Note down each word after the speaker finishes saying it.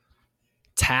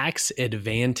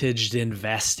tax-advantaged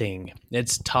investing.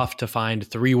 It's tough to find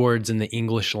three words in the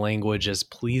English language as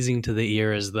pleasing to the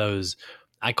ear as those.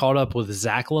 I caught up with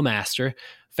Zach LeMaster,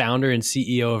 founder and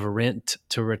CEO of Rent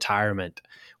to Retirement.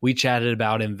 We chatted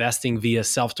about investing via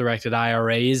self-directed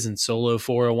IRAs and solo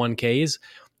 401ks,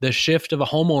 the shift of a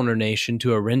homeowner nation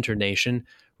to a renter nation,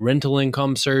 rental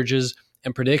income surges,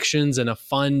 and predictions, and a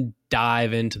fun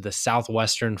dive into the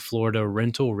Southwestern Florida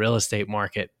rental real estate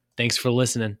market. Thanks for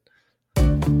listening.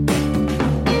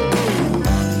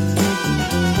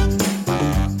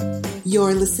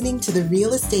 You're listening to the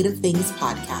Real Estate of Things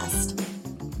podcast.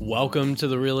 Welcome to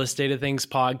the Real Estate of Things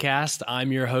podcast.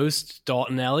 I'm your host,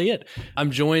 Dalton Elliott. I'm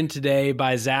joined today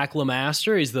by Zach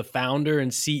LeMaster. He's the founder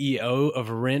and CEO of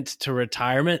Rent to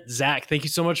Retirement. Zach, thank you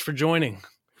so much for joining.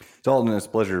 Dalton, it's a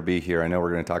pleasure to be here. I know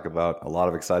we're going to talk about a lot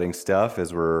of exciting stuff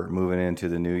as we're moving into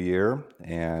the new year,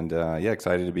 and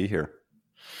excited to be here.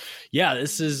 Yeah,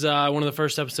 this is one of the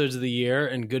first episodes of the year,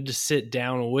 and good to sit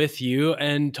down with you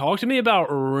and talk to me about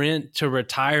Rent to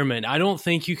Retirement. I don't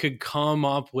think you could come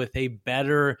up with a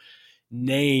better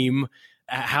name.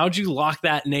 How'd you lock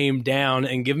that name down?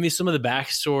 And give me some of the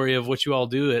backstory of what you all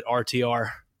do at RTR.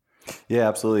 Yeah,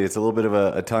 absolutely. It's a little bit of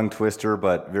a tongue twister,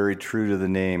 but very true to the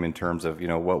name in terms of,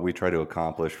 what we try to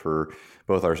accomplish for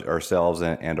both ourselves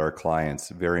and our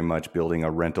clients. Very much building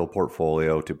a rental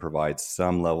portfolio to provide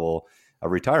some level of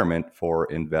retirement for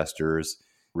investors,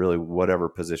 really whatever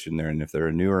position they're in. If they're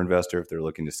a newer investor, if they're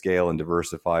looking to scale and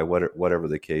diversify, whatever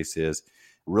the case is.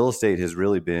 Real estate has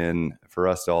really been, for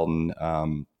us, Dalton,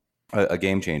 a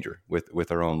game changer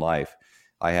with our own life.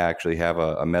 I actually have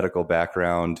a medical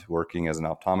background working as an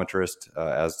optometrist,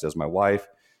 as does my wife.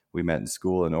 We met in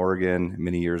school in Oregon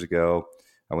many years ago.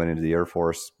 I went into the Air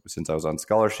Force since I was on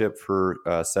scholarship for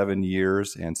 7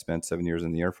 years and spent 7 years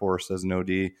in the Air Force as an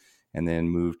OD, and then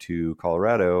moved to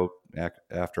Colorado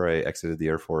after I exited the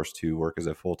Air Force to work as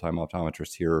a full-time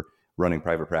optometrist here running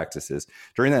private practices.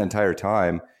 During that entire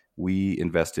time, we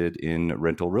invested in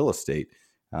rental real estate.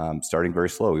 Starting very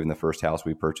slow. Even the first house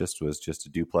we purchased was just a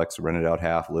duplex, rented out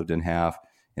half, lived in half,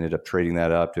 ended up trading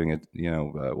that up, doing it,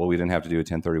 we didn't have to do a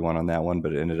 1031 on that one,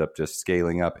 but it ended up just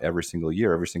scaling up every single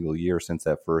year. Every single year since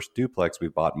that first duplex, we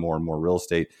bought more and more real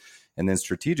estate, and then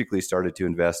strategically started to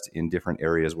invest in different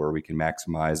areas where we can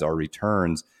maximize our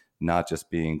returns, not just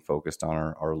being focused on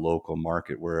our local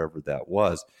market, wherever that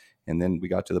was. And then we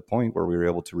got to the point where we were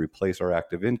able to replace our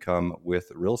active income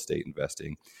with real estate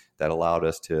investing. That allowed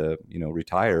us to,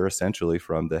 retire essentially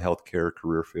from the healthcare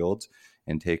career fields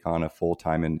and take on a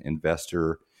full-time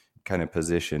investor kind of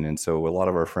position. And so a lot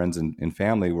of our friends and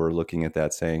family were looking at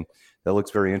that saying, that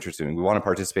looks very interesting. We want to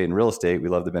participate in real estate. We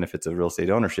love the benefits of real estate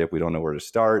ownership. We don't know where to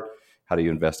start. How do you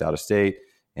invest out of state?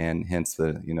 And hence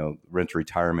the, Rent to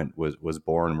Retirement was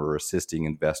born. We're assisting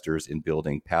investors in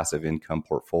building passive income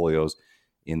portfolios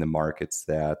in the markets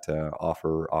that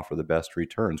offer the best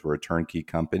returns. We're a turnkey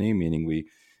company, meaning we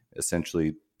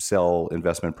essentially sell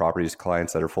investment properties to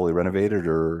clients that are fully renovated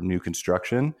or new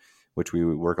construction, which we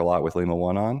work a lot with Lima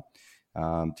One on,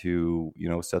 to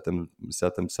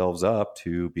set themselves up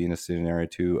to be in a scenario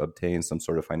to obtain some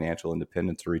sort of financial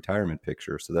independence or retirement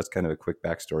picture. So that's kind of a quick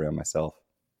backstory on myself.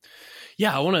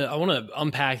 Yeah, I want to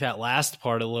unpack that last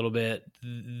part a little bit.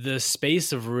 The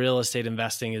space of real estate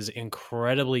investing is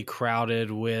incredibly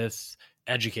crowded with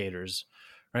educators,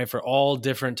 right? For all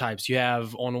different types. You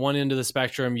have on one end of the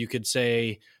spectrum, you could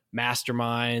say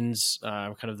masterminds,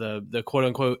 kind of the quote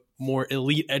unquote more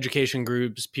elite education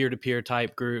groups, peer-to-peer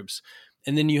type groups.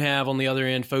 And then you have on the other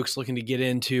end, folks looking to get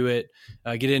into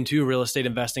real estate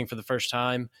investing for the first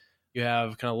time. You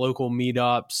have kind of local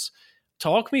meetups.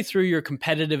 Talk me through your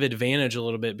competitive advantage a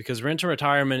little bit, because Rent to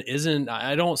Retirement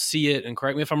I don't see it, and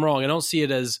correct me if I'm wrong, I don't see it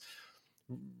as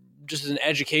just an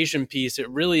education piece. It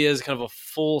really is kind of a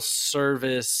full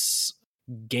service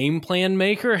game plan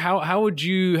maker. How would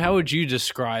you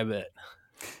describe it?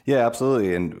 Yeah,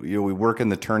 absolutely. And we work in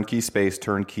the turnkey space.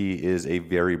 Turnkey is a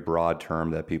very broad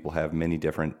term that people have many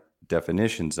different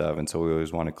definitions of, and so we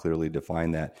always want to clearly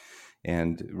define that.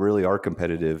 And really our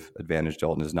competitive advantage,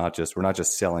 Dalton, is we're not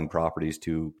just selling properties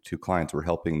to clients. We're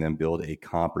helping them build a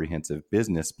comprehensive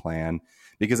business plan,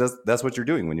 because that's what you're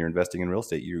doing when you're investing in real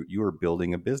estate. You are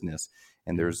building a business,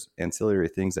 and there's ancillary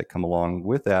things that come along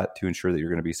with that to ensure that you're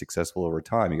going to be successful over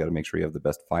time. You got to make sure you have the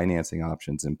best financing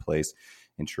options in place,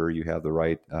 ensure you have the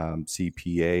right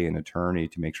CPA and attorney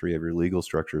to make sure you have your legal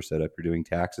structure set up, you're doing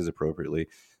taxes appropriately.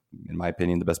 In my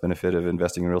opinion, the best benefit of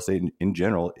investing in real estate in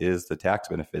general is the tax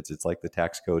benefits. It's like the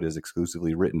tax code is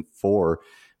exclusively written for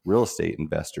real estate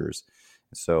investors.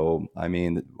 So,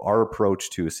 our approach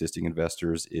to assisting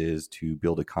investors is to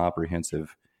build a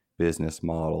comprehensive business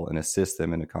model and assist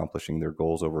them in accomplishing their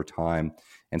goals over time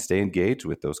and stay engaged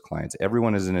with those clients.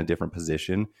 Everyone is in a different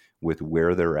position with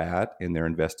where they're at in their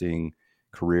investing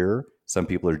career. Some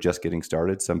people are just getting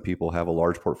started. Some people have a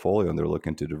large portfolio and they're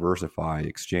looking to diversify,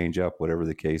 exchange up, whatever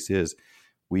the case is.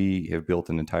 We have built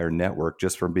an entire network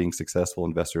just from being successful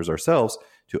investors ourselves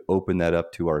to open that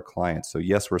up to our clients. So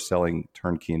yes, we're selling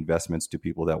turnkey investments to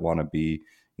people that want to be,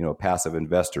 a passive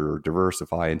investor or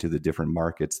diversify into the different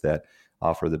markets that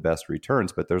offer the best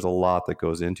returns. But there's a lot that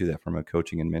goes into that from a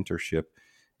coaching and mentorship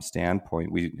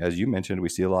standpoint. As you mentioned, we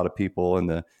see a lot of people in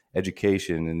the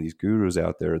education and these gurus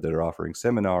out there that are offering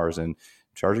seminars and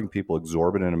charging people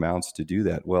exorbitant amounts to do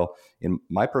that. Well, in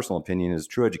my personal opinion, is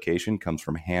true education comes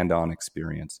from hand-on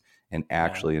experience and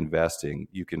actually investing.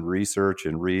 You can research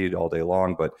and read all day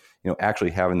long, but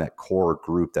actually having that core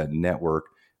group, that network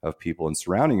of people and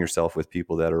surrounding yourself with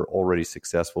people that are already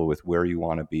successful with where you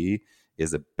want to be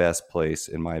is the best place,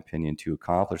 in my opinion, to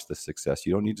accomplish the success.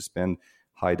 You don't need to spend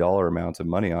high dollar amounts of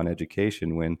money on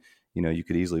education when you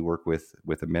could easily work with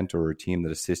a mentor or a team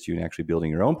that assists you in actually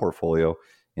building your own portfolio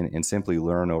and simply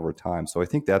learn over time. So I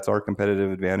think that's our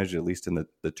competitive advantage, at least in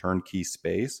the turnkey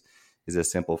space, is a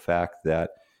simple fact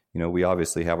that we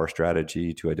obviously have our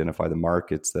strategy to identify the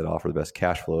markets that offer the best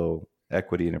cash flow,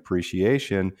 equity, and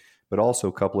appreciation, but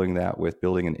also coupling that with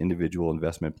building an individual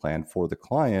investment plan for the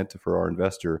client, for our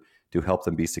investor, to help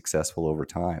them be successful over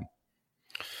time.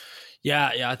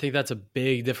 Yeah, I think that's a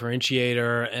big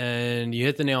differentiator, and you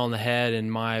hit the nail on the head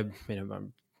in my, I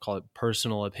call it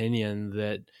personal opinion,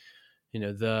 that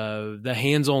the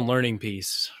hands-on learning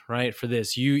piece, right? For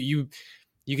this, you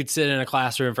could sit in a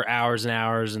classroom for hours and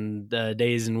hours and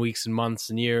days and weeks and months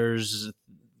and years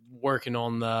working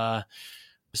on the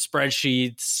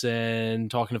spreadsheets and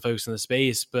talking to folks in the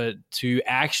space, but to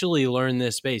actually learn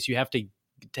this space, you have to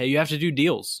do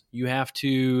deals. You have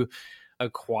to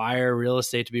acquire real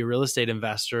estate to be a real estate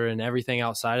investor, and everything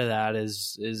outside of that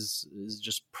is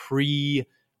just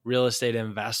real estate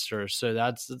investor. So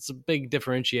that's a big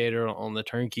differentiator on the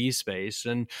turnkey space.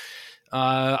 And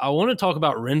I want to talk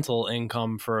about rental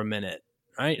income for a minute,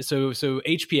 right? So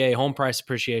HPA, home price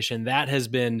appreciation, that has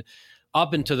been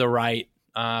up and to the right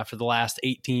for the last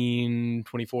 18,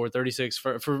 24, 36,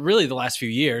 for really the last few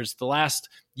years. The last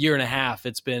year and a half,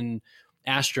 it's been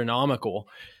astronomical.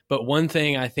 But one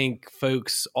thing I think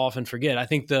folks often forget, I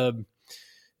think the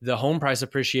home price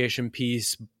appreciation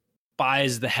piece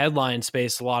buys the headline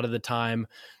space a lot of the time,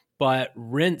 but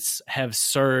rents have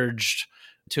surged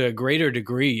to a greater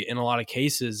degree in a lot of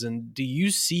cases. And do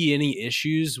you see any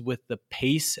issues with the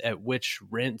pace at which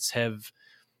rents have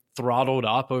throttled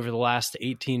up over the last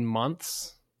 18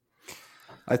 months?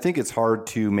 I think it's hard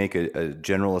to make a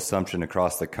general assumption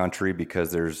across the country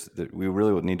because we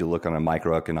really would need to look on a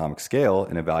microeconomic scale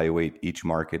and evaluate each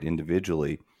market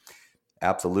individually.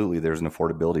 Absolutely, there's an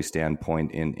affordability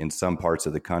standpoint in some parts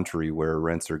of the country where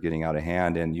rents are getting out of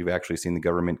hand, and you've actually seen the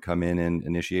government come in and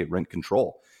initiate rent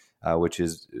control, which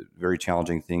is a very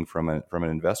challenging thing from an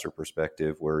investor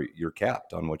perspective, where you're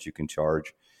capped on what you can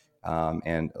charge,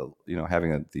 and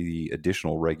having the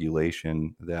additional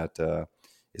regulation that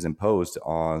is imposed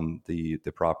on the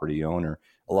property owner.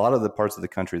 A lot of the parts of the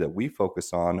country that we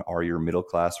focus on are your middle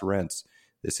class rents.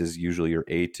 This is usually your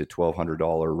 $800 to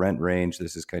 $1,200 rent range.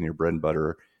 This is kind of your bread and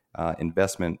butter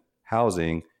investment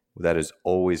housing that is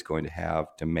always going to have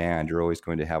demand. You're always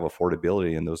going to have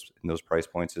affordability in those price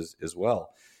points as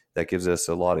well. That gives us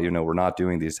a lot of, we're not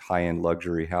doing these high-end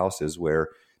luxury houses where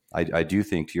I do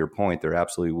think, to your point, there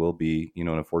absolutely will be,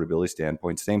 an affordability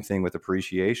standpoint. Same thing with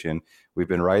appreciation. We've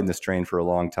been riding this train for a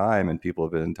long time, and people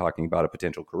have been talking about a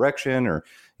potential correction or,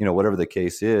 whatever the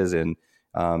case is. And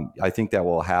I think that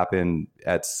will happen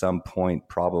at some point,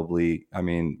 probably. I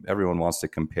mean, everyone wants to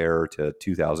compare to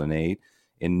 2008.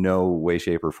 In no way,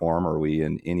 shape, or form are we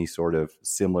in any sort of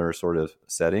similar sort of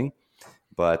setting.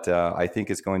 But I think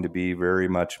it's going to be very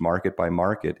much market by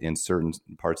market. In certain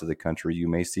parts of the country, you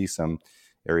may see some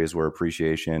areas where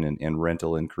appreciation and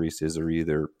rental increases are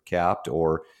either capped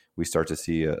or we start to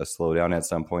see a slowdown at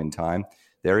some point in time.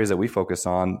 The areas that we focus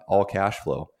on, all cash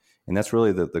flow. And that's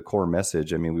really the core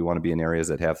message. I mean, we want to be in areas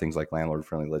that have things like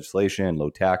landlord-friendly legislation,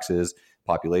 low taxes,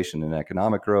 population and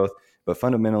economic growth. But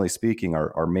fundamentally speaking,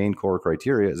 our main core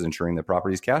criteria is ensuring the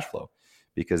property's cash flow.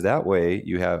 Because that way if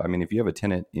you have a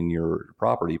tenant in your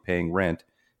property paying rent,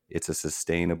 it's a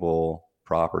sustainable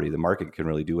property. The market can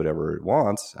really do whatever it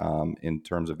wants in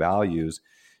terms of values.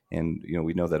 And,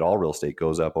 we know that all real estate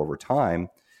goes up over time.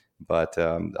 But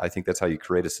I think that's how you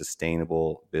create a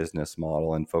sustainable business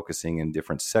model, and focusing in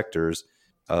different sectors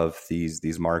of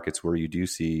these markets where you do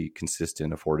see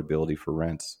consistent affordability for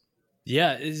rents.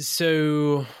 Yeah.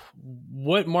 So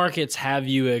what markets have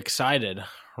you excited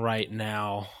right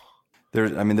now?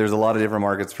 There's a lot of different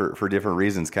markets for different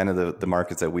reasons. Kind of the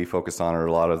markets that we focus on are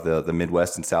a lot of the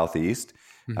Midwest and Southeast.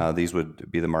 Mhm. These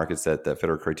would be the markets that fit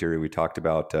our criteria we talked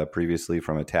about previously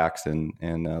from a tax and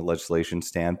legislation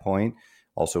standpoint.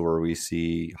 Also, where we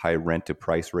see high rent to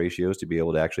price ratios to be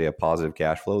able to actually have positive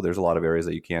cash flow. There's a lot of areas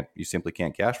that you simply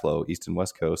can't cash flow. East and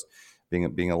West Coast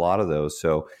being a lot of those.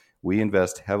 So we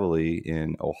invest heavily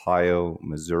in Ohio,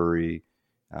 Missouri,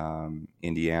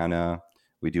 Indiana.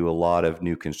 We do a lot of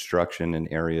new construction in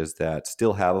areas that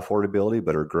still have affordability,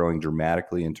 but are growing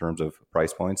dramatically in terms of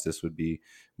price points. This would be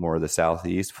more of the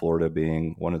Southeast, Florida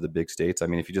being one of the big states. I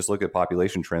mean, if you just look at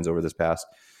population trends over this past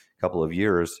couple of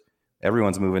years,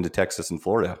 everyone's moving to Texas and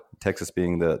Florida, Texas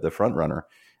being the front runner.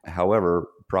 However,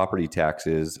 property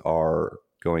taxes are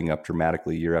going up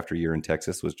dramatically year after year in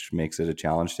Texas, which makes it a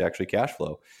challenge to actually cash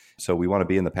flow. So we want to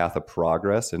be in the path of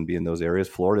progress and be in those areas.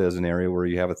 Florida is an area where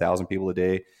you have 1,000 people a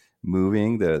day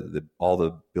moving. All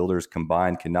the builders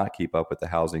combined cannot keep up with the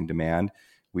housing demand.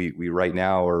 We right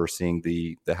now are seeing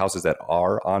the houses that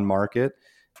are on market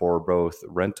for both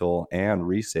rental and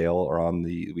resale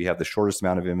we have the shortest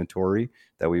amount of inventory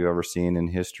that we've ever seen in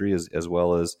history, as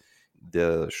well as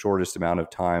the shortest amount of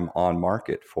time on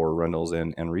market for rentals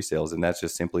and resales. And that's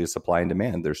just simply a supply and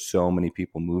demand. There's so many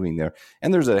people moving there.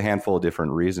 And there's a handful of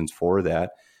different reasons for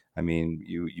that. I mean,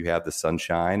 you have the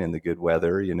sunshine and the good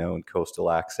weather, and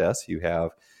coastal access. You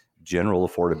have general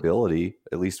affordability,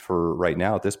 at least for right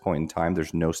now at this point in time.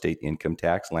 There's no state income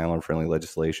tax, landlord-friendly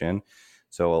legislation.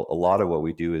 So a lot of what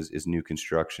we do is new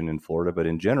construction in Florida. But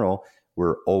in general,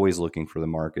 we're always looking for the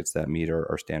markets that meet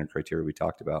our standard criteria we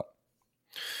talked about.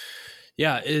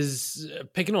 Yeah, is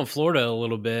picking on Florida a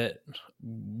little bit.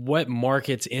 What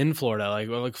markets in Florida,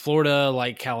 like Florida,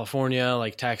 like California,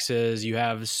 like Texas, you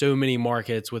have so many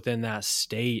markets within that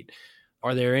state.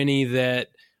 Are there any that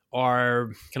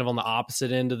are kind of on the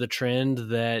opposite end of the trend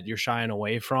that you're shying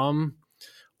away from?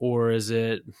 Or is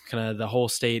it kind of the whole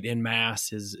state en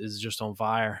masse is just on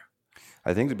fire?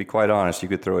 I think, to be quite honest, you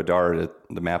could throw a dart at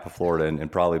the map of Florida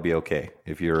and probably be okay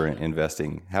if you're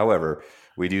investing. However,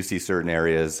 we do see certain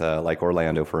areas like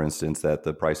Orlando, for instance, that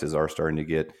the prices are starting to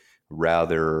get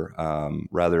rather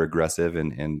aggressive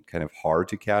and kind of hard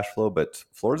to cash flow. But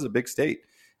Florida's a big state.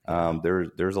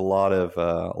 There's a lot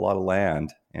of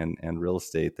land and real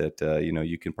estate that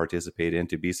you can participate in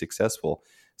to be successful.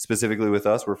 Specifically with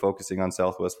us, we're focusing on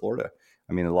Southwest Florida.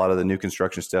 I mean, a lot of the new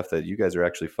construction stuff that you guys are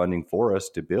actually funding for us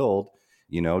to build,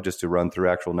 just to run through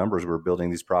actual numbers, we're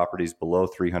building these properties below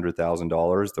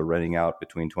 $300,000. They're renting out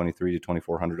between $2,300 to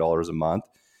 $2,400 a month.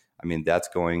 I mean, that's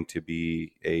going to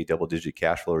be a double-digit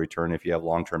cash flow return if you have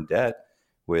long-term debt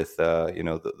with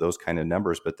those kind of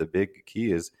numbers. But the big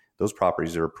key is those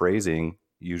properties are appraising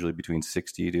usually between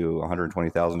 $60,000 to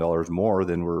 $120,000 more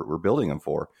than we're building them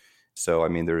for. So I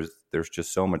mean, there's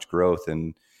just so much growth,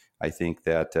 and I think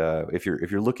that if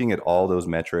you're looking at all those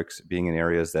metrics, being in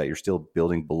areas that you're still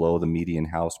building below the median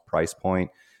house price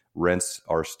point, rents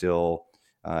are still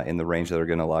in the range that are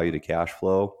going to allow you to cash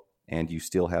flow, and you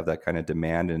still have that kind of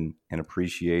demand and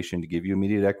appreciation to give you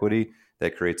immediate equity,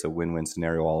 that creates a win-win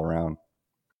scenario all around.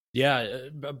 Yeah,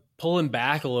 pulling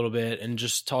back a little bit and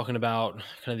just talking about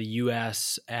kind of the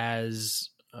U.S. as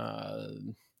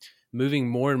moving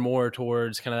more and more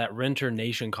towards kind of that renter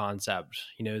nation concept.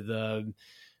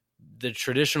 The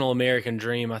traditional American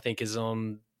dream, I think, is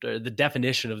on the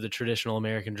definition of the traditional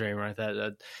American dream, right?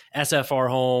 That SFR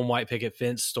home, white picket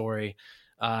fence story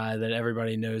that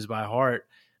everybody knows by heart.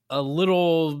 A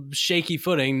little shaky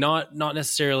footing, not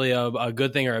necessarily a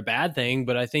good thing or a bad thing,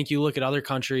 but I think you look at other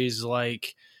countries,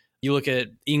 like you look at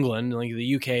England, like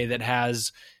the UK, that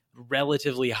has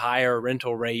relatively higher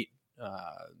rental rate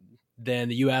than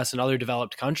the US and other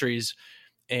developed countries.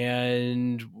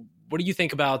 And what do you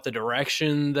think about the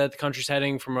direction that the country's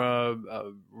heading from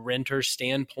a renter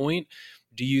standpoint?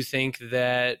 Do you think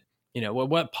that,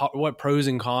 what pros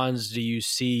and cons do you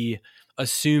see,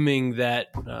 assuming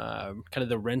that kind of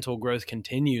the rental growth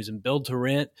continues? And build to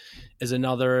rent is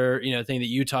another, thing that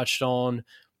you touched on,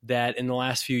 that in the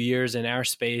last few years in our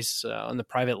space on the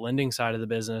private lending side of the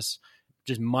business,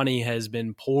 just money has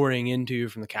been pouring into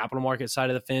from the capital market side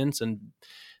of the fence. And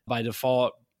by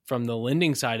default, from the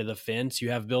lending side of the fence,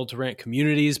 you have build to rent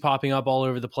communities popping up all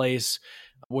over the place.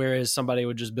 Whereas somebody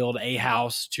would just build a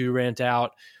house to rent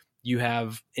out, you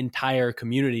have entire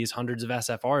communities, hundreds of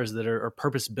SFRs that are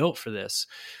purpose built for this.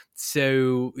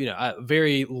 So, a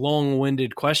very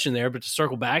long-winded question there, but to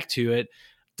circle back to it,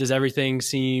 does everything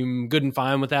seem good and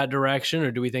fine with that direction,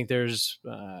 or do we think there's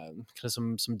kind of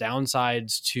some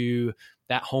downsides to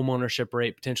that home ownership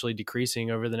rate potentially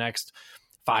decreasing over the next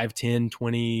 5, 10,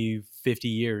 20, 50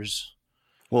 years.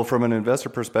 Well, from an investor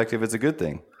perspective, it's a good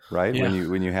thing, right? Yeah.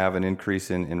 When you have an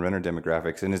increase in renter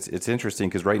demographics. And it's interesting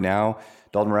because right now,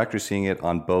 Dalton, we're actually seeing it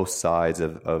on both sides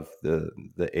of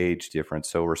the age difference.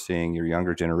 So we're seeing your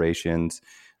younger generations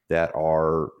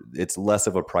it's less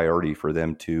of a priority for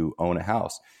them to own a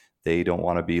house. They don't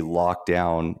want to be locked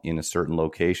down in a certain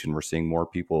location. We're seeing more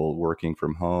people working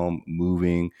from home,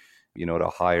 moving, at a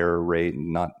higher rate,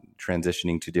 and not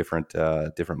transitioning to different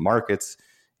markets,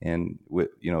 and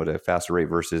at a faster rate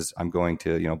versus I'm going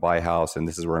to buy a house and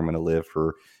this is where I'm going to live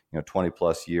for 20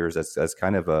 plus years. That's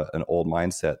kind of an old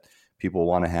mindset. People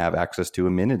want to have access to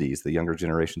amenities. The younger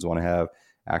generations want to have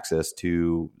access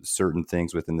to certain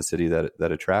things within the city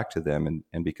that attract to them,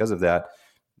 and because of that,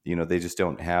 they just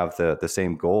don't have the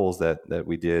same goals that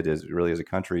we did as a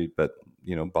country. But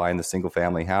buying the single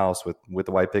family house with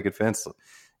the white picket fence,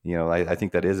 I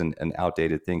think that is an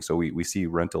outdated thing. So we see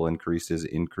rental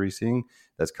increasing.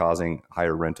 That's causing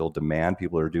higher rental demand.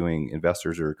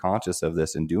 Investors are conscious of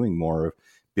this and doing more of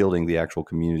building the actual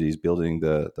communities, building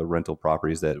the rental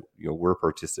properties that we're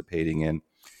participating in.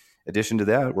 Addition to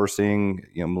that, we're seeing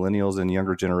millennials and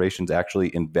younger generations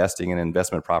actually investing in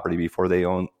investment property before they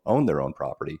own their own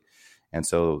property. And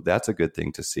so that's a good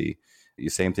thing to see. The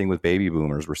same thing with baby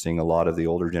boomers. We're seeing a lot of the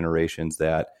older generations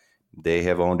that they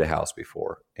have owned a house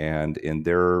before, and in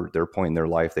their point in their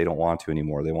life, they don't want to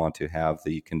anymore. They want to have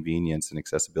the convenience and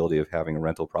accessibility of having a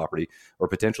rental property, or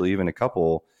potentially even a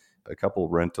couple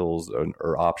rentals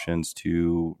or options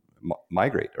to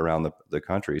migrate around the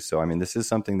country. So, I mean, this is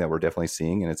something that we're definitely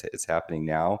seeing, and it's happening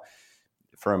now.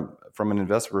 From an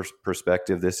investor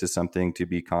perspective, this is something to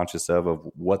be conscious of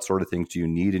what sort of things do you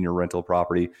need in your rental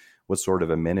property, what sort of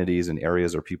amenities and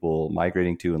areas are people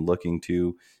migrating to and looking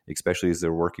to, especially as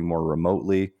they're working more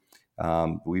remotely.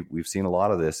 We've seen a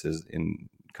lot of this is in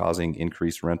causing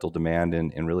increased rental demand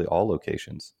in really all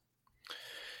locations.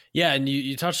 Yeah, and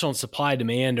you touched on supply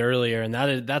demand earlier, and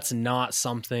that's not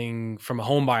something from a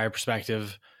home buyer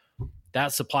perspective.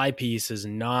 That supply piece is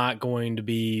not going to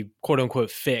be quote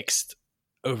unquote fixed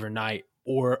overnight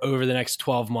or over the next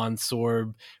 12 months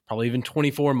or probably even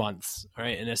 24 months,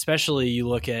 right? And especially you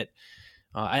look at,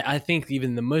 I think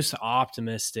even the most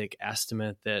optimistic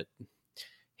estimate that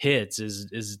hits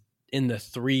is in the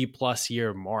 3+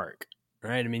 year mark,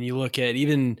 right? I mean, you look at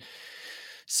even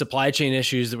supply chain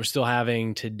issues that we're still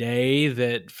having today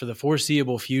that for the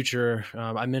foreseeable future,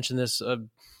 I mentioned this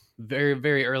very,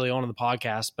 very early on in the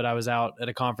podcast, but I was out at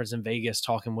a conference in Vegas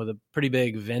talking with a pretty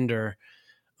big vendor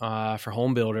for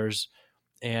home builders,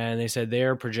 and they said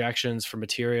their projections for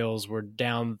materials were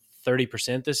down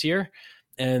 30% this year,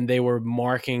 and they were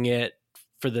marking it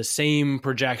for the same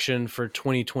projection for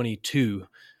 2022,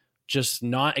 just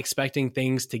not expecting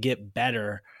things to get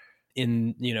better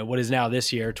in what is now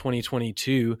this year,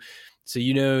 2022. So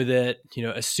that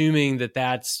assuming that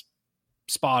that's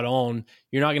spot on,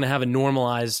 you're not going to have a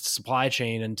normalized supply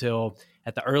chain until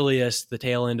at the earliest the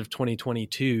tail end of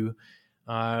 2022,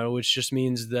 which just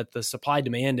means that the supply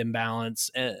demand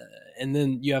imbalance, and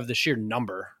then you have the sheer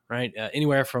number, right?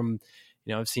 Anywhere from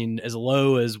I've seen as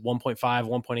low as 1.5,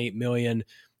 1.8 million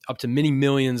up to many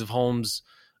millions of homes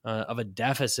of a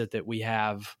deficit that we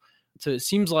have. So it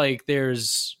seems like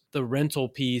there's the rental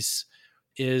piece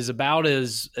is about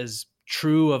as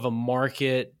true of a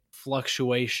market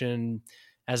fluctuation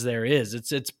as there is.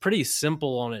 It's pretty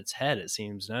simple on its head, it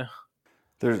seems, no?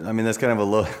 That's kind of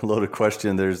a loaded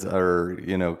question. There's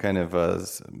kind of a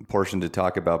portion to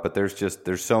talk about, but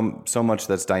there's so much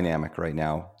that's dynamic right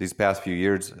now. These past few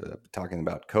years, talking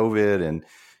about COVID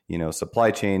and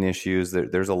supply chain issues,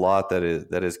 there's a lot that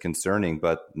is concerning.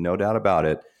 But no doubt about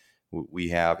it, we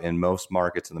have in most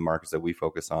markets, and the markets that we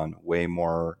focus on, way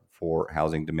more for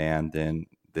housing demand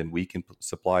than we can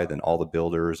supply, than all the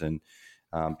builders and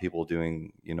people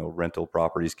doing rental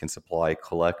properties can supply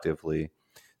collectively.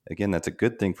 Again, that's a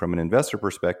good thing from an investor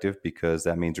perspective, because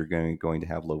that means you're going to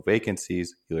have low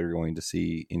vacancies. You're going to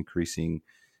see increasing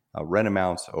rent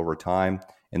amounts over time.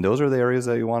 And those are the areas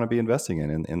that you want to be investing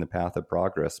in the path of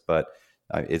progress. But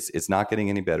it's not getting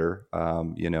any better.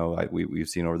 We've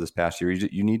seen over this past year,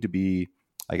 you need to be,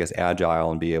 I guess,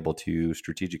 agile and be able to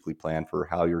strategically plan for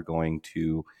how you're going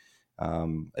to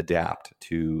adapt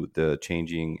to the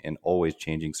changing and always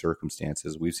changing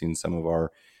circumstances. We've seen some of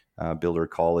our builder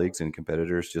colleagues and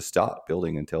competitors just stop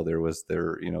building until there was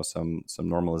some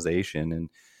normalization and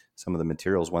some of the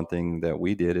materials. One thing that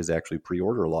we did is actually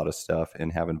pre-order a lot of stuff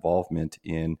and have involvement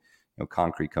in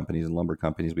concrete companies and lumber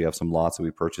companies. We have some lots that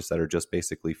we purchased that are just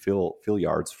basically fill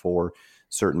yards for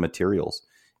certain materials.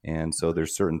 And so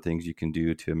there's certain things you can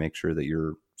do to make sure that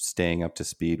you're staying up to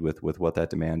speed with what that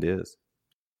demand is.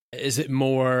 Is it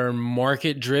more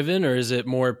market driven or is it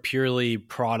more purely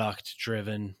product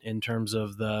driven in terms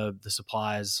of the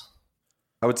supplies?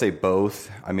 I would say both.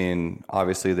 I mean,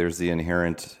 obviously there's the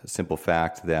inherent simple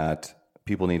fact that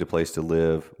people need a place to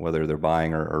live, whether they're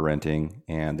buying or renting,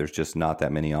 and there's just not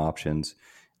that many options.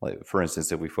 Like, for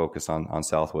instance, if we focus on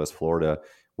Southwest Florida,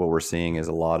 what we're seeing is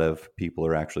a lot of people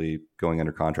are actually going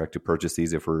under contract to purchase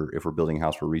these if we're building a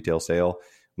house for retail sale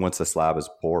once the slab is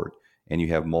poured. And you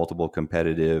have multiple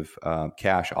competitive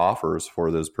cash offers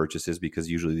for those purchases, because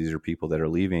usually these are people that are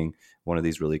leaving one of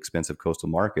these really expensive coastal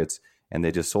markets and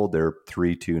they just sold their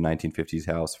 3-2 1950s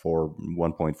house for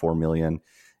 $1.4 million.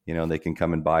 You know, they can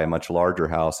come and buy a much larger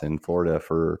house in Florida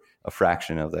for a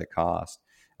fraction of that cost.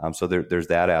 So there's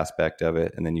that aspect of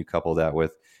it. And then you couple that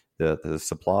with the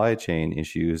supply chain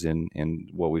issues and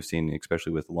what we've seen,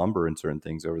 especially with lumber and certain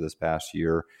things over this past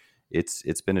year.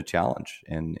 It's been a challenge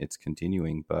and it's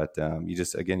continuing, but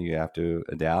you have to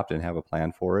adapt and have a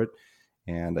plan for it.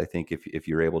 And I think if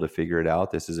you're able to figure it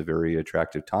out, this is a very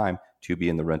attractive time to be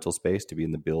in the rental space, to be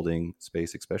in the building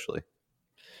space, especially.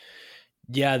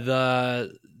 Yeah,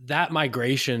 that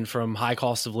migration from high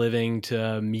cost of living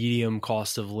to medium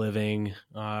cost of living,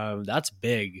 that's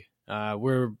big.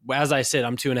 As I said,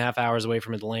 I'm 2.5 hours away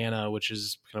from Atlanta, which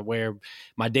is kind of where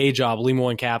my day job, Lima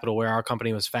One Capital, where our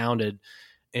company was founded.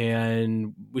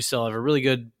 And we still have a really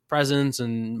good presence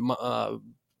and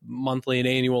monthly and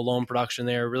annual loan production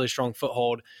there, really strong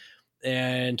foothold.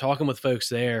 And talking with folks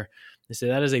there, they say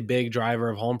that is a big driver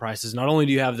of home prices. Not only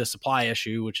do you have the supply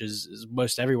issue, which is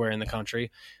most everywhere in the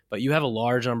country, but you have a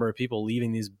large number of people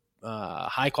leaving these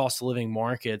high cost of living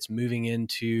markets, moving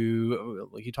into,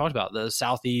 like you talked about, the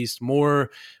Southeast,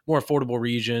 more affordable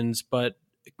regions, but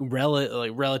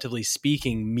relatively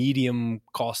speaking, medium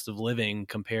cost of living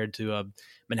compared to a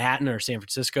Manhattan or San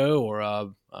Francisco or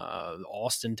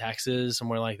Austin, Texas,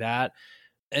 somewhere like that.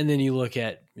 And then you look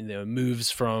at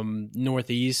moves from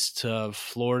Northeast to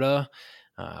Florida.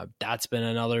 That's been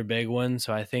another big one.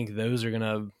 So I think those are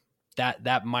gonna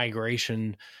that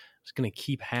migration is gonna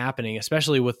keep happening,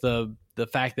 especially with the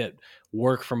fact that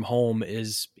work from home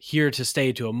is here to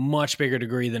stay to a much bigger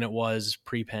degree than it was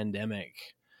pre-pandemic.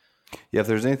 Yeah, if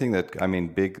there's anything that, I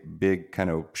mean, big kind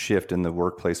of shift in the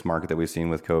workplace market that we've seen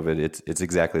with COVID, it's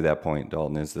exactly that point,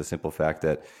 Dalton, is the simple fact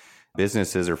that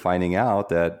businesses are finding out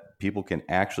that people can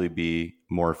actually be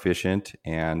more efficient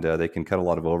and they can cut a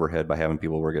lot of overhead by having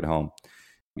people work at home,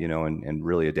 and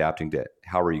really adapting to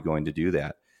how are you going to do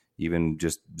that. Even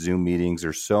just Zoom meetings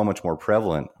are so much more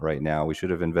prevalent right now. We should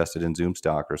have invested in Zoom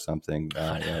stock or something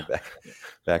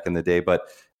back in the day, but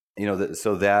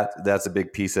so that's a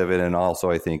big piece of it. And also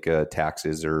I think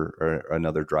taxes are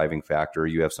another driving factor.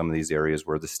 You have some of these areas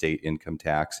where the state income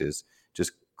tax is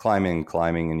just climbing,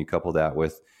 and you couple that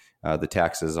with the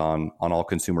taxes on all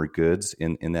consumer goods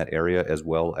in that area, as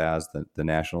well as the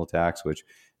national tax, which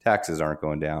taxes aren't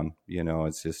going down.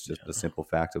 It's just a simple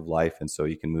fact of life. And so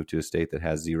you can move to a state that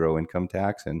has zero income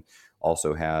tax and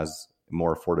also has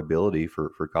more affordability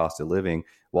for cost of living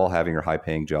while having your high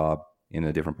paying job in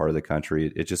a different part of the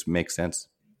country. It just makes sense.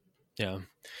 Yeah.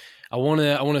 I want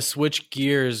to switch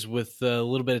gears with the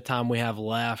little bit of time we have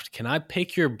left. Can I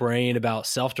pick your brain about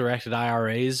self-directed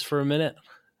IRAs for a minute?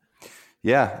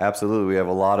 Yeah, absolutely. We have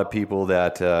a lot of people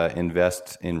that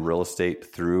invest in real estate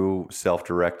through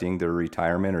self-directing their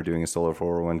retirement or doing a solo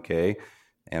 401k.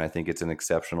 And I think it's an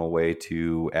exceptional way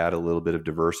to add a little bit of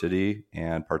diversity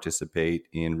and participate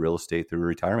in real estate through a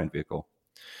retirement vehicle.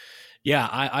 Yeah,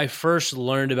 I first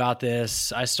learned about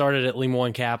this. I started at Lima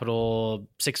One Capital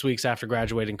 6 weeks after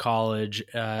graduating college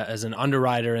as an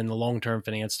underwriter in the long-term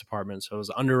finance department. So I was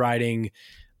underwriting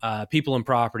people and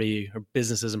property or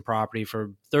businesses and property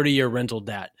for 30-year rental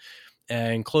debt,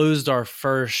 and closed our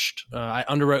first. I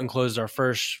underwrote and closed our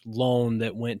first loan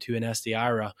that went to an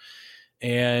SDIRA.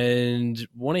 And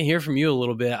want to hear from you a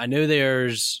little bit. I know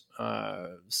there's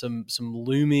some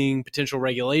looming potential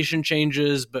regulation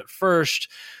changes, but first,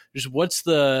 just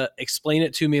explain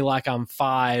it to me like I'm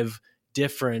 5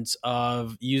 difference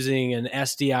of using an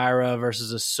SDIRA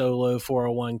versus a solo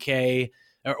 401k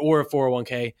or a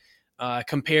 401k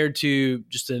compared to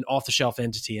just an off-the-shelf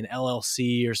entity, an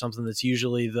LLC or something that's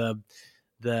usually the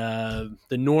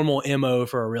normal MO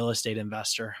for a real estate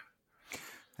investor.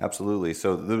 Absolutely.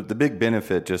 So the big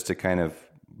benefit, just to kind of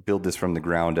build this from the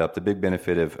ground up, the big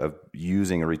benefit of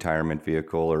using a retirement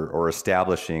vehicle or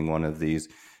establishing one of these,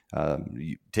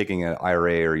 taking an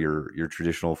IRA or your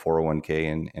traditional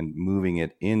 401k and moving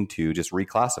it into just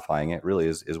reclassifying it really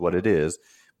is what it is,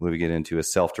 moving it into a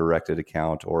self-directed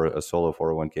account or a solo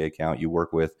 401k account, you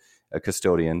work with a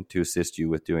custodian to assist you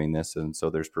with doing this. And so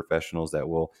there's professionals that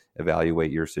will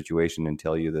evaluate your situation and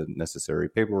tell you the necessary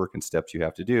paperwork and steps you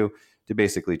have to do to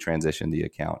basically transition the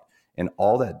account. And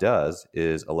all that does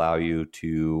is allow you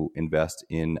to invest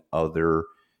in other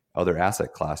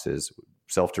asset classes.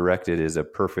 Self-directed is a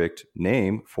perfect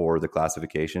name for the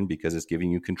classification because it's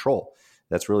giving you control.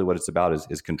 That's really what it's about,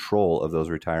 is control of those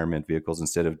retirement vehicles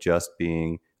instead of just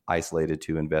being isolated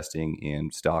to investing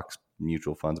in stocks,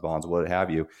 mutual funds, bonds, what have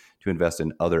you, to invest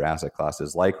in other asset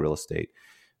classes like real estate.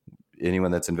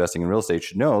 Anyone that's investing in real estate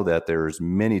should know that there's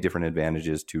many different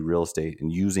advantages to real estate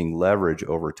and using leverage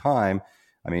over time.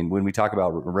 I mean, when we talk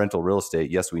about rental real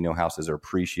estate, yes, we know houses are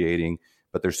appreciating,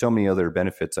 but there's so many other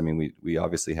benefits. I mean, we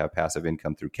obviously have passive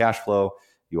income through cash flow.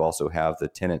 You also have the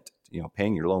tenant,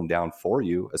 paying your loan down for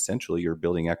you. Essentially, you're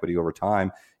building equity over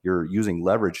time. You're using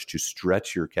leverage to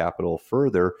stretch your capital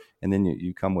further, and then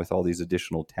you come with all these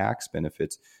additional tax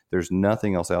benefits. There's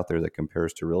nothing else out there that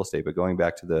compares to real estate. But going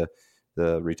back to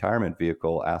the retirement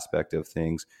vehicle aspect of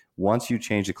things, once you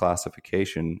change the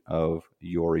classification of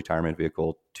your retirement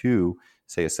vehicle to,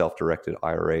 say, a self-directed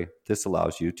IRA, this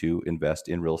allows you to invest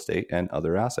in real estate and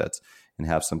other assets and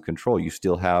have some control. You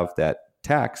still have that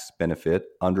tax benefit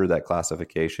under that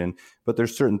classification, but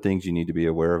there's certain things you need to be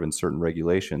aware of and certain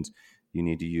regulations. You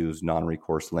need to use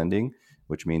non-recourse lending,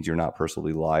 which means you're not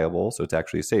personally liable. So it's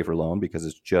actually a safer loan because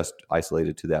it's just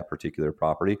isolated to that particular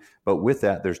property. But with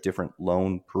that, there's different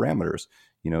loan parameters.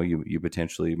 You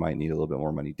potentially might need a little bit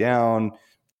more money down.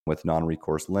 With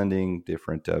non-recourse lending,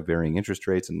 different varying interest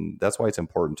rates. And that's why it's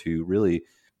important to really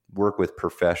work with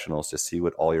professionals to see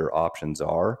what all your options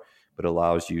are, but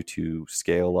allows you to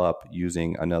scale up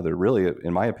using another, really,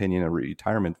 in my opinion, a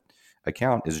retirement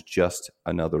account is just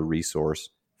another resource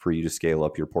for you to scale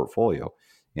up your portfolio.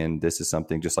 And this is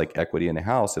something just like equity in a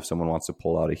house. If someone wants to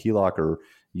pull out a HELOC or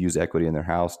use equity in their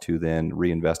house to then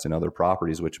reinvest in other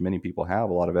properties, which many people have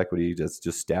a lot of equity that's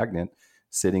just stagnant,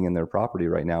 sitting in their property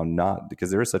right now, not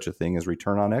because there is such a thing as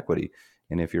return on equity.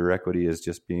 And if your equity is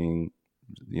just being,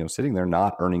 sitting there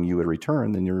not earning you a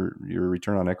return, then your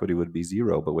return on equity would be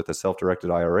zero. But with a self-directed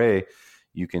IRA,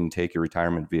 you can take your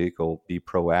retirement vehicle, be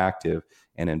proactive,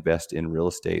 and invest in real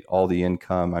estate. All the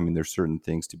income, there's certain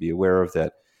things to be aware of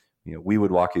that we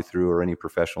would walk you through, or any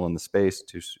professional in the space,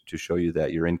 to show you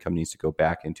that your income needs to go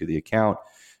back into the account,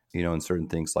 and certain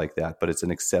things like that. But it's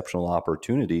an exceptional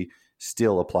opportunity,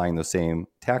 still applying the same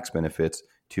tax benefits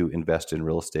to invest in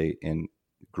real estate and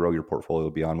grow your portfolio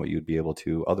beyond what you'd be able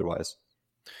to otherwise.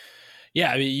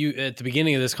 Yeah, you at the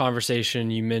beginning of this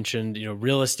conversation, you mentioned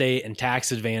real estate and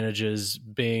tax advantages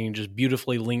being just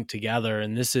beautifully linked together,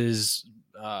 and this is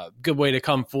a good way to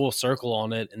come full circle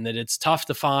on it. And that it's tough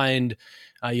to find.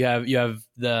 You have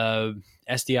the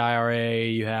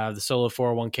SDIRA, you have the solo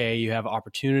 401k, you have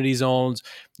opportunity zones,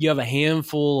 you have a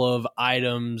handful of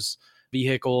items,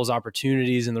 vehicles,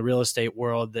 opportunities in the real estate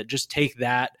world that just take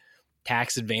that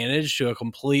tax advantage to a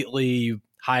completely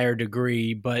higher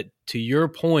degree. But to your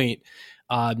point,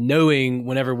 knowing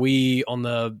whenever we, on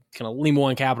the kind of Lima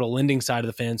One Capital lending side of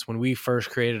the fence, when we first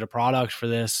created a product for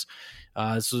this,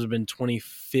 this was in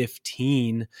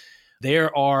 2015,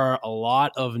 there are a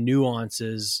lot of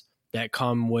nuances that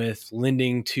come with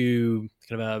lending to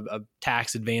kind of a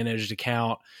tax advantaged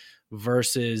account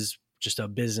versus just a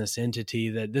business entity.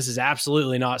 That this is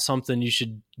absolutely not something you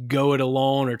should go it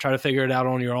alone or try to figure it out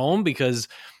on your own, because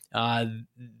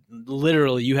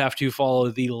literally you have to follow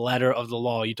the letter of the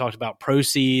law. You talked about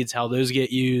proceeds, how those get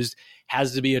used,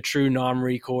 has to be a true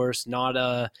non-recourse, not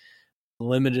a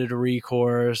limited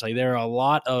recourse. Like, there are a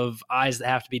lot of I's that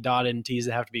have to be dotted and T's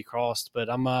that have to be crossed, but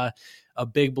I'm a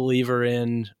big believer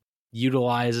in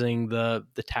utilizing the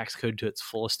tax code to its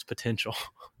fullest potential.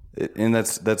 And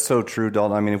that's so true,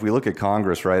 Dalton. If we look at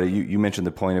Congress, right, you mentioned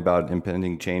the point about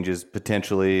impending changes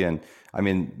potentially. And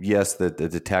yes,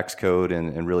 the tax code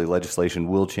and really legislation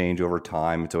will change over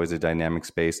time. It's always a dynamic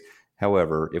space.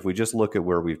 However, if we just look at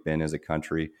where we've been as a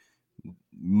country,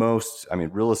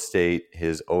 real estate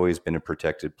has always been a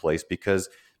protected place because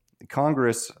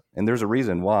Congress, and there's a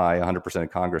reason why 100% of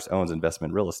Congress owns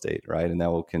investment real estate, right? And that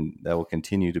will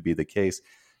continue to be the case.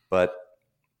 But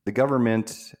the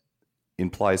government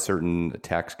implies certain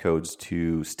tax codes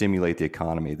to stimulate the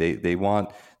economy.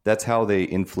 That's how they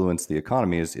influence the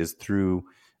economy is through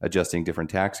adjusting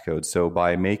different tax codes. So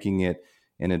by making it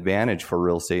an advantage for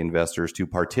real estate investors to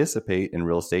participate in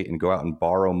real estate and go out and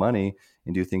borrow money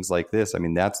and do things like this,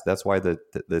 that's why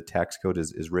the tax code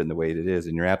is written the way it is.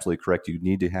 And you're absolutely correct. You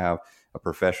need to have a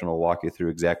professional walk you through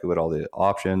exactly what all the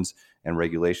options and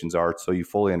regulations are, so you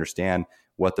fully understand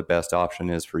what the best option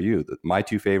is for you. My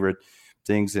two favorite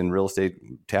things in real estate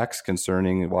tax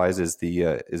concerning wise is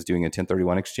doing a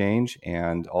 1031 exchange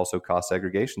and also cost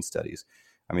segregation studies.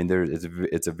 I mean,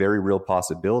 it's a very real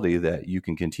possibility that you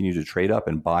can continue to trade up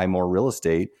and buy more real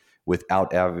estate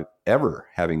without ever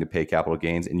having to pay capital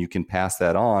gains, and you can pass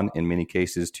that on in many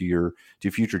cases to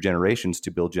future generations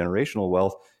to build generational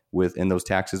wealth and those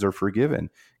taxes are forgiven.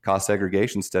 Cost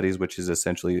segregation studies, which is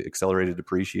essentially accelerated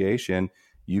depreciation,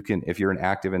 you can, if you're an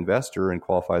active investor and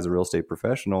qualify as a real estate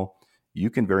professional, you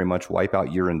can very much wipe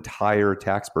out your entire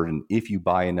tax burden if you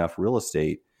buy enough real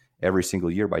estate every single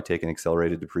year by taking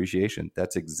accelerated depreciation.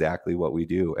 That's exactly what we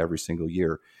do every single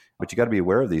year. But you got to be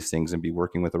aware of these things and be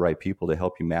working with the right people to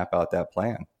help you map out that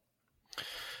plan.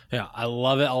 Yeah, I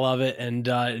love it. I love it. And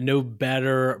no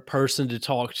better person to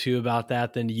talk to about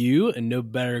that than you, and no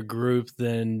better group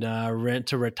than Rent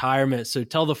to Retirement. So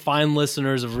tell the fine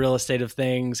listeners of Real Estate of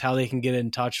Things how they can get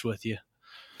in touch with you.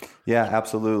 Yeah,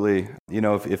 absolutely.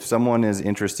 If someone is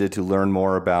interested to learn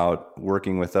more about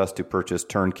working with us to purchase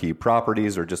turnkey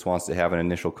properties or just wants to have an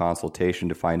initial consultation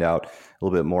to find out a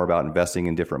little bit more about investing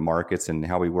in different markets and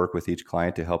how we work with each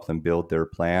client to help them build their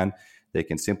plan, they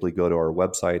can simply go to our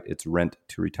website. It's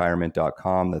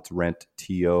renttoretirement.com. That's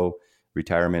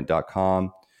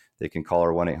renttoretirement.com. They can call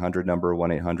our 1-800 number,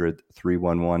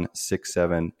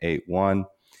 1-800-311-6781,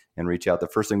 and reach out. The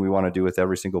first thing we want to do with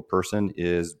every single person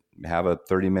is have a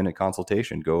 30-minute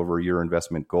consultation, go over your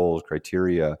investment goals,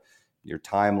 criteria, your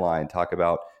timeline, talk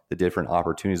about the different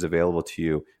opportunities available to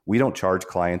you. We don't charge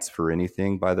clients for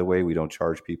anything, by the way. We don't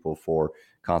charge people for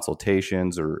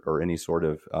consultations or any sort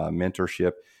of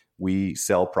mentorship. We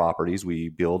sell properties. We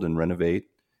build and renovate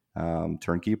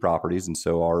turnkey properties. And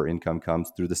so our income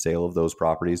comes through the sale of those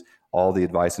properties. All the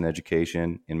advice and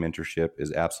education and mentorship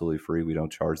is absolutely free. We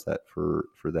don't charge that for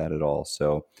that at all.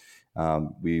 So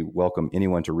we welcome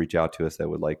anyone to reach out to us that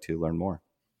would like to learn more.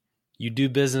 You do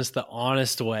business the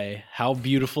honest way. How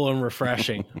beautiful and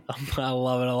refreshing. I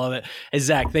love it. I love it. Hey,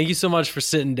 Zach, thank you so much for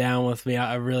sitting down with me.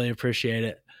 I really appreciate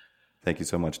it. Thank you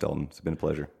so much, Dalton. It's been a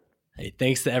pleasure. Hey,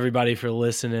 thanks to everybody for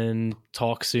listening.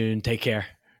 Talk soon. Take care.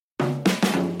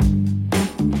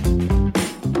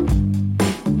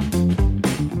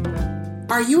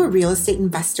 Are you a real estate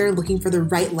investor looking for the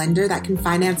right lender that can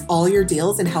finance all your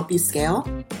deals and help you scale?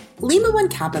 Lima One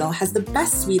Capital has the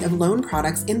best suite of loan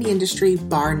products in the industry,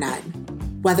 bar none.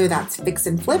 Whether that's fix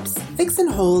and flips, fix and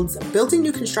holds, building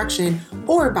new construction,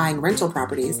 or buying rental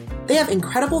properties, they have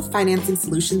incredible financing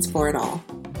solutions for it all.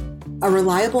 A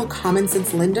reliable,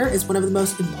 common-sense lender is one of the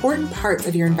most important parts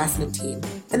of your investment team,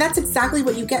 and that's exactly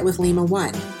what you get with Lima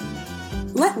One.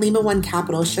 Let Lima One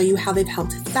Capital show you how they've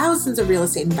helped thousands of real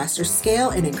estate investors scale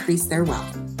and increase their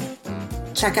wealth.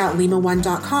 Check out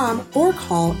limaone.com or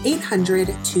call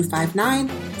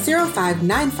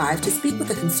 800-259-0595 to speak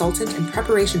with a consultant in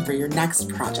preparation for your next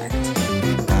project.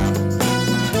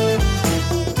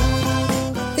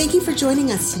 Thank you for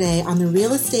joining us today on the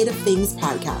Real Estate of Things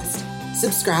podcast.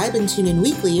 Subscribe and tune in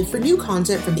weekly for new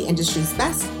content from the industry's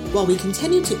best while we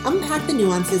continue to unpack the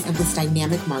nuances of this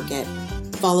dynamic market.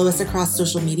 Follow us across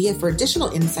social media for additional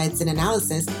insights and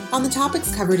analysis on the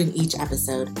topics covered in each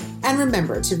episode. And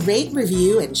remember to rate,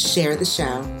 review, and share the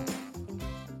show.